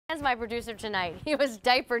Dan's my producer tonight. He was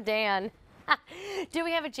Diaper Dan. Do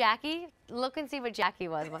we have a Jackie? Look and see what Jackie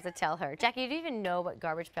was. We'll have to tell her. Jackie, do you even know what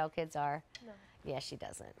Garbage Pail Kids are? No. Yeah, she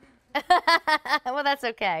doesn't. Well, that's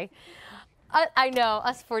okay. I know,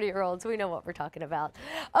 us 40-year-olds, we know what we're talking about.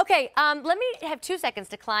 Okay, let me have 2 seconds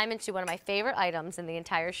to climb into one of my favorite items in the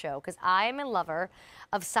entire show, because I am a lover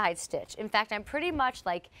of side stitch. In fact, I'm pretty much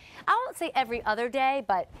like, I won't say every other day,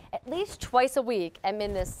 but at least twice a week, I'm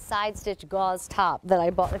in this side stitch gauze top that I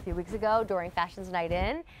bought a few weeks ago during Fashion's Night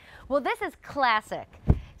In. Well, this is classic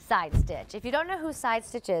side stitch. If you don't know who side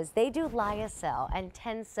stitch is, they do lyocell and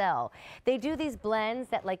tencel. They do these blends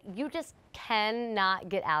that like you just cannot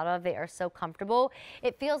get out of. They are so comfortable.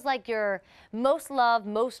 It feels like your most loved,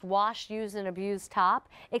 most washed, used and abused top,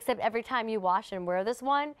 except every time you wash and wear this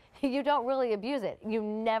one, you don't really abuse it. You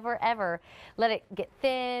never ever let it get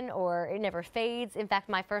thin or it never fades. In fact,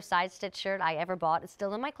 my first side stitch shirt I ever bought is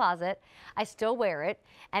still in my closet. I still wear it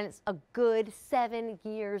and it's a good 7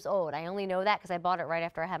 years old. I only know that because I bought it right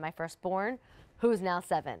after I had my firstborn, who's now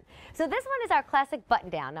 7. So this one is our classic button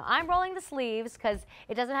down. Now I'm rolling the sleeves because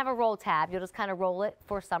it doesn't have a roll tab. You'll just kind of roll it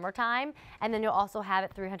for summertime, and then you'll also have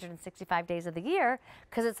it 365 days of the year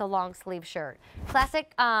because it's a long sleeve shirt.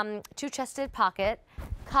 Classic 2-chested pocket,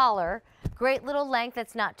 collar, great little length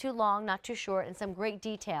that's not too long, not too short, and some great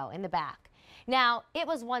detail in the back. Now it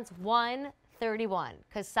was once $131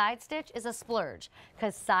 because side stitch is a splurge,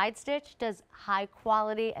 because side stitch does high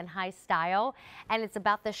quality and high style, and it's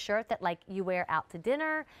about the shirt that like you wear out to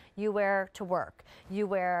dinner, you wear to work, you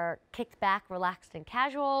wear kicked back, relaxed and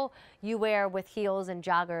casual, you wear with heels and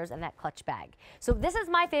joggers and that clutch bag. So this is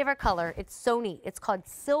my favorite color. It's so neat. It's called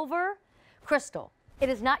Silver Crystal. It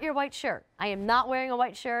is not your white shirt. I am not wearing a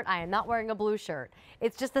white shirt. I am not wearing a blue shirt.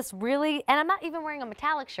 It's just this really, and I'm not even wearing a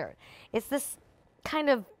metallic shirt. It's this kind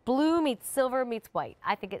of blue meets silver meets white.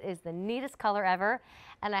 I think it is the neatest color ever,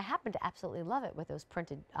 and I happen to absolutely love it with those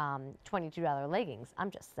printed $22 leggings. I'm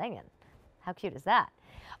just saying. How cute is that?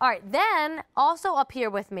 All right, then also up here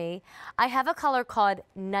with me, I have a color called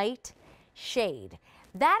Night Shade.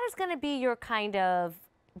 That is going to be your kind of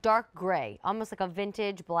dark gray, almost like a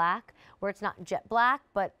vintage black, where it's not jet black,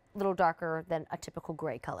 but a little darker than a typical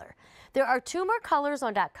gray color. There are 2 more colors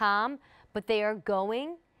on .com, but they are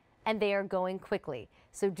going, and they are going quickly.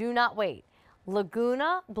 So do not wait.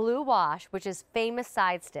 Laguna Blue Wash, which is famous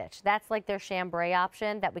side stitch. That's like their chambray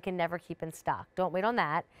option that we can never keep in stock. Don't wait on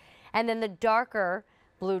that. And then the darker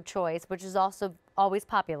blue choice, which is also always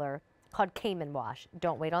popular, called Cayman Wash.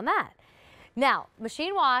 Don't wait on that. Now,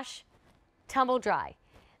 machine wash, tumble dry.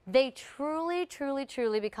 They truly, truly,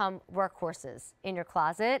 truly become workhorses in your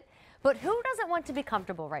closet. But who doesn't want to be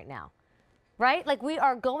comfortable right now? Right? Like we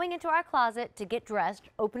are going into our closet to get dressed,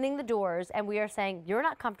 opening the doors, and we are saying, you're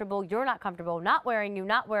not comfortable, not wearing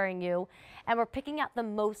you, and we're picking out the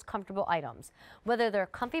most comfortable items. Whether they're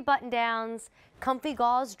comfy button-downs, comfy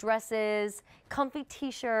gauze dresses, comfy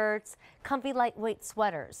t-shirts, comfy lightweight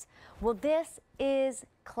sweaters. Well, this is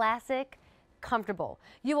classic comfortable.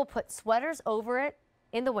 You will put sweaters over it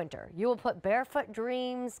in the winter. You will put barefoot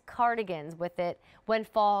dreams, cardigans with it when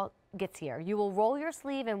fall gets here. You will roll your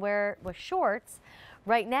sleeve and wear with shorts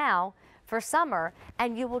right now for summer,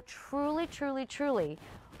 and you will truly, truly, truly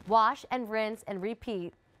wash and rinse and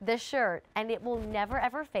repeat this shirt, and it will never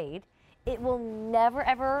ever fade. It will never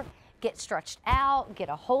ever get stretched out, get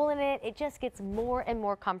a hole in it. It just gets more and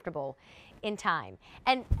more comfortable in time.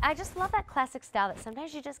 And I just love that classic style that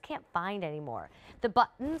sometimes you just can't find anymore. The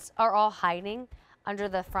buttons are all hiding under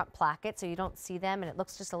the front placket so you don't see them, and it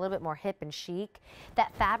looks just a little bit more hip and chic.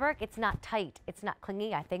 That fabric, it's not tight, it's not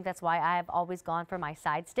clingy. I think that's why I've always gone for my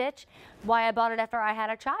side stitch, why I bought it after I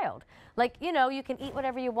had a child. Like, you know, you can eat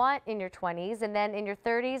whatever you want in your 20s, and then in your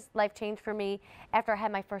 30s, life changed for me after I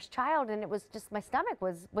had my first child, and it was just, my stomach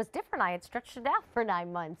was different. I had stretched it out for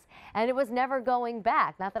 9 months, and it was never going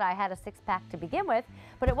back. Not that I had a 6-pack to begin with,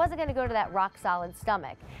 but it wasn't gonna go to that rock solid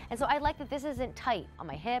stomach. And so I like that this isn't tight on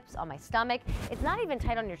my hips, on my stomach. It's not even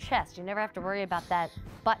tight on your chest. You never have to worry about that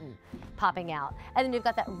button popping out. And then you've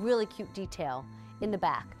got that really cute detail in the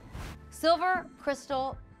back. Silver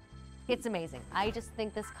Crystal, it's amazing. I just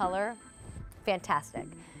think this color, fantastic.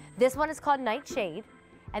 This one is called Night Shade.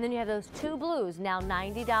 And then you have those 2 blues, now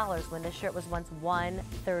 $90 when this shirt was once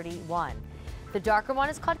 $131. The darker one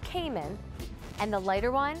is called Cayman, and the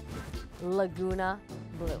lighter one, Laguna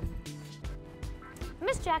Blue.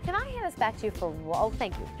 Miss Jack, can I hand this back to you for, oh,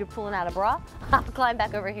 thank you. You're pulling out a bra. I'll climb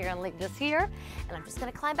back over here and link this here. And I'm just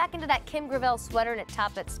gonna climb back into that Kim Gravel sweater knit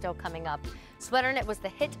top that's still coming up. Sweater knit was the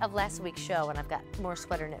hit of last week's show, and I've got more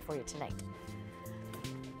sweater knit for you tonight.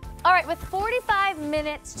 All right, with 45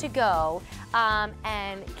 minutes to go,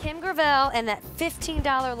 and Kim Gravel and that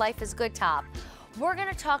 $15 Life is Good top, we're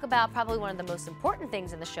gonna talk about probably one of the most important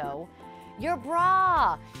things in the show, your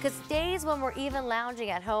bra. Because days when we're even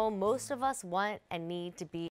lounging at home, most of us want and need to be